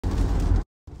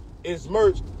is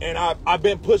merch, and I've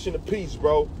been pushing the piece,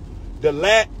 bro.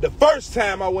 The first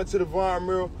time I went to the Von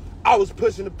Mural, I was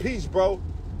pushing the piece, bro.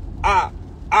 I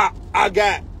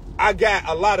got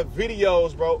a lot of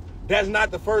videos, bro. That's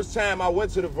not the first time I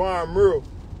went to the Von Mural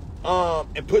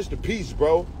and pushed the piece,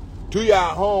 bro. Do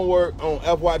y'all homework on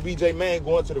FYB J Man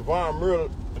going to the Von Mural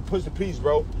and push the piece,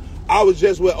 bro. I was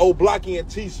just with Oblock and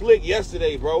TSlick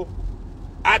yesterday, bro.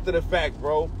 After the fact,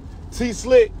 bro.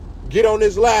 TSlick, get on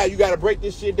this live. You gotta break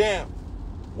this shit down.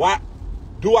 Why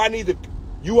do I need to?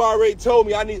 You already told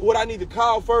me what I need to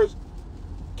call first.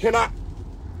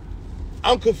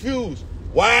 I'm confused.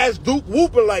 Why is Duke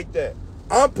whooping like that?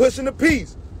 I'm pushing the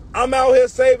piece. I'm out here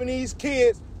saving these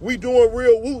kids. We doing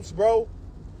real whoops, bro.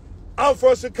 I'm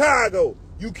from Chicago.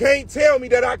 You can't tell me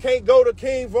that I can't go to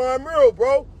King Von Mural,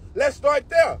 bro. Let's start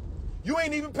there. You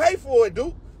ain't even pay for it,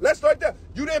 Duke. Let's start there.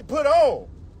 You didn't put on.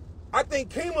 I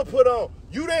think Kima put on.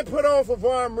 You didn't put on for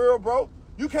Von Mural, bro.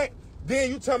 You can't.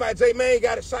 Then you talking about J-Man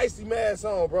got a shiesty mask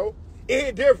on, bro. It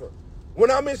ain't different.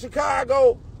 When I'm in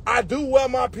Chicago, I do wear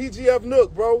my PGF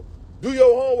Nook, bro. Do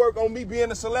your homework on me being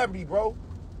a celebrity, bro.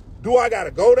 Do I gotta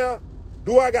go there?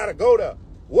 Do I gotta go there?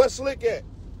 What's Slick at?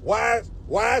 Why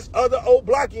is other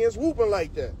Oblockians whooping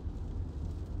like that?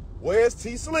 Where's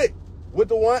TSlick with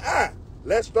the one eye?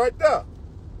 Let's start there.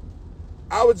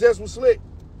 I was just with Slick.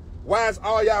 Why is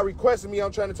all y'all requesting me?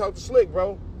 I'm trying to talk to Slick,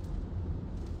 bro.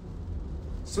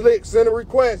 Slick, send a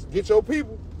request. Get your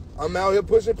people. I'm out here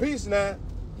pushing peace now.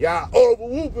 Y'all over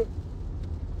whooping.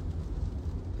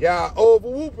 Y'all over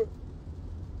whooping.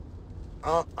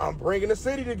 I'm bringing the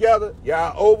city together.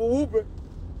 Y'all over whooping.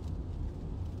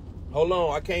 Hold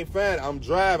on, I can't find it. I'm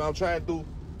driving. I'm trying to do.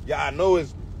 Y'all know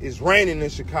it's raining in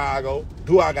Chicago.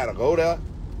 Do I gotta go there?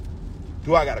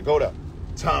 Do I gotta go there?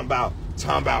 Talking about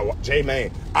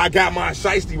J-Man. I got my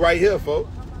shiesty right here, folks.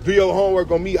 Do your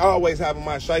homework on me always having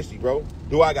my shiesty, bro.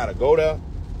 Do I gotta go there?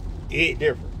 It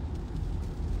different.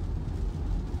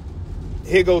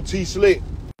 Here go TSlick.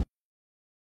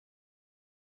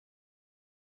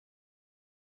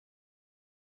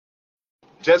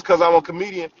 Just because I'm a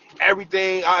comedian,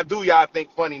 everything I do, y'all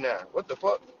think funny now. What the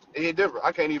fuck? It different.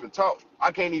 I can't even talk.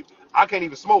 I can't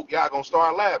even smoke. Y'all gonna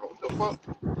start laughing. What the fuck?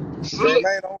 Slick.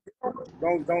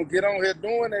 Don't get on here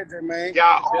doing that, J-Man.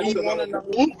 Y'all He wanna know.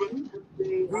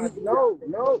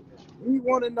 No. He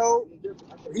wanna know.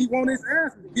 He want his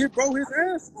answer. Give bro his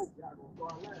answer.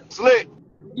 Slick.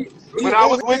 When I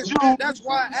was with you, that's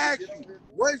why I asked you.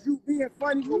 Was you being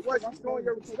funny or was you showing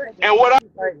your respect? And what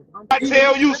I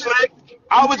tell you, Slick,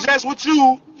 I was just with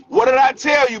you. What did I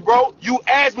tell you, bro? You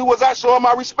asked me, was I showing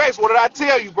my respects? What did I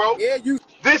tell you, bro? Yeah, you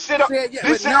this shit, said, yeah,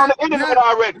 this shit on the internet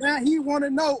already. Now he wanna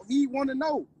know. He wanna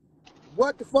know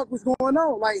what the fuck was going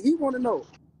on. Like he wanna know.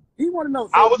 He wanna know.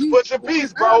 So I was pushing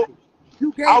peace, bro.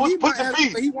 You gave I was me pushing answer,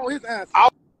 peace. but he want his answer. I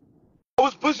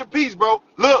was pushing peace, bro.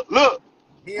 Look.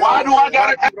 Why do I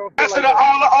gotta answer to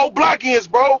all the old Blockians,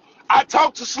 bro? I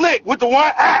talked to Slick with the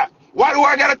one eye. Why do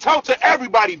I gotta talk to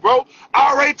everybody, bro?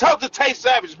 I already talked to Tay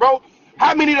Savage, bro.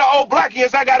 How many of the old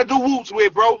Blockians I gotta do whoops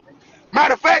with, bro?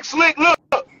 Matter of fact, Slick, look.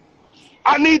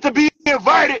 I need to be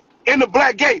invited in the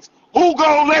Black Gates. Who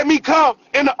gonna let me come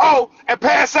in the O and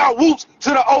pass out whoops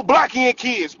to the old Blockian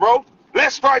kids, bro?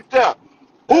 Let's start there.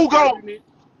 Who gonna?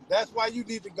 That's why you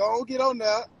need to go get on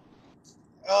there.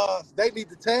 They need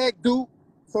to tag Duke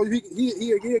so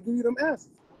he'll give you them answers.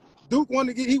 Duke want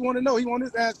to know. He want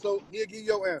his answer, so he'll give you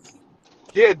your answer.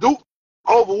 Yeah, Duke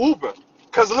over whooping.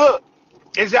 Cause look,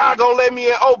 is y'all gonna let me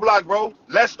in Oblock, bro?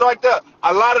 Let's start there.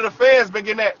 A lot of the fans been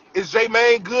getting that. Is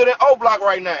J-Man good in Oblock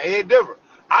right now? It ain't different.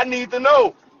 I need to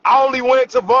know. I only went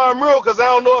to Von Mural because I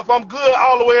don't know if I'm good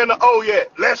all the way in the O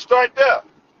yet. Let's start there.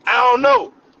 I don't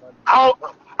know.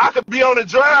 I could be on the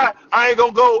drive. I ain't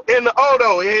gonna go in the O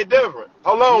though. It ain't different.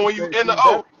 Hold on, when you in the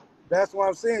O. That's why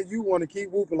I'm saying you want to keep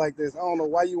whooping like this. I don't know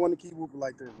why you want to keep whooping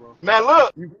like this, bro. Now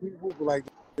look. You keep whooping like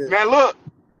this. Now look.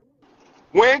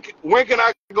 When can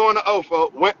I go in the O,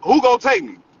 folks? Who gonna take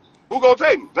me? Who gonna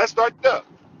take me? Let's start there.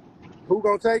 Who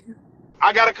gonna take you?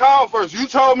 I gotta call first. You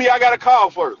told me I gotta call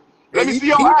first. Let me see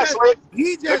your eye, Slick.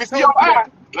 Let me see your eye.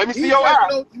 Let me see your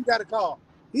eye. You gotta call.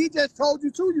 He just told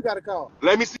you too. You gotta call.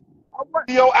 Let me see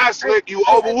your eye, Slick. You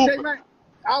overwhooping.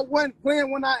 I wasn't playing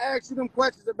when I asked you them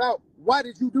questions about why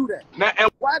did you do that. Now, and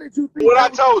why did you think what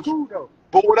that I told was cool, though?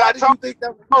 But what I told you think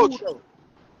that was cool, though?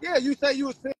 Yeah, you say you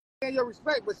was saying your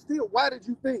respect, but still, why did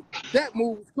you think that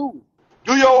move was cool?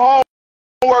 Do your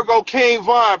homework on King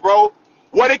Von, bro.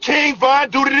 What did King Von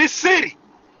do to this city?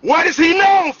 What is he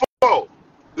known for?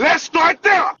 Let's start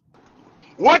there.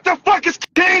 What the fuck is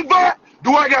King Von?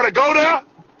 Do I gotta go there?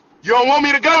 You don't want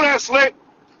me to go there, Slick?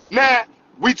 Now,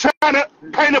 We trying to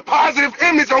paint a positive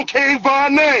image on King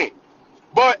Von's name.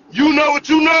 But you know what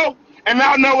you know, and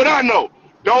I know what I know.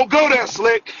 Don't go there,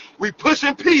 Slick. We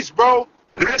pushing peace, bro.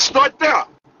 Let's start there.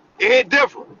 It ain't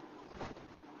different.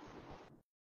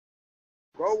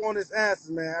 Bro want his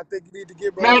answers, man. I think you need to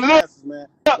give bro Now his look, answers, man.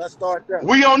 Let's start there.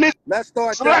 we on this Let's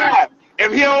start there. live.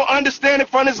 If he don't understand it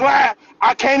from his live,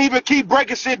 I can't even keep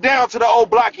breaking shit down to the old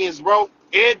blockians, bro.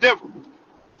 It ain't different.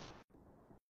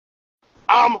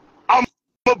 I'm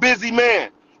a busy man.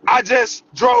 I just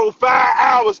drove 5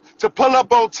 hours to pull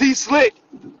up on TSlick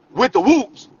with the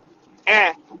whoops.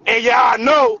 And y'all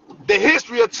know the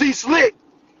history of TSlick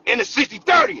in the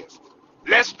 60-30s.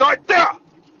 Let's start there.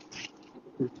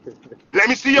 Let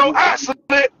me see your eyes,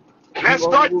 Slick. Let's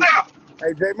start there.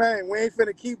 Hey, J-Man, we ain't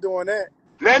finna keep doing that.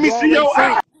 Let me see your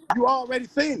eyes. You already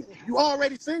seen it. You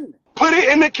already seen it. Put it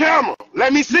in the camera.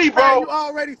 Let me see, bro. Man, you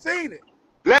already seen it.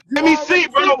 Let me see,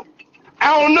 bro.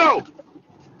 I don't know.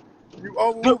 You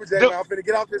overwhooping, J-Man. I'm finna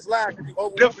get off this live because you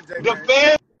overwhooping, J-Man.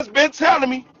 The fans been telling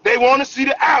me they want to see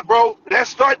the eye, bro. Let's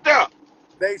start there.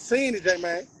 They seen it,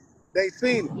 J-Man. They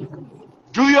seen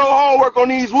it. Do your homework on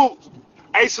these whoops.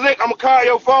 Hey, Slick, I'm going to call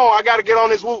your phone. I got to get on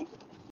this whoop.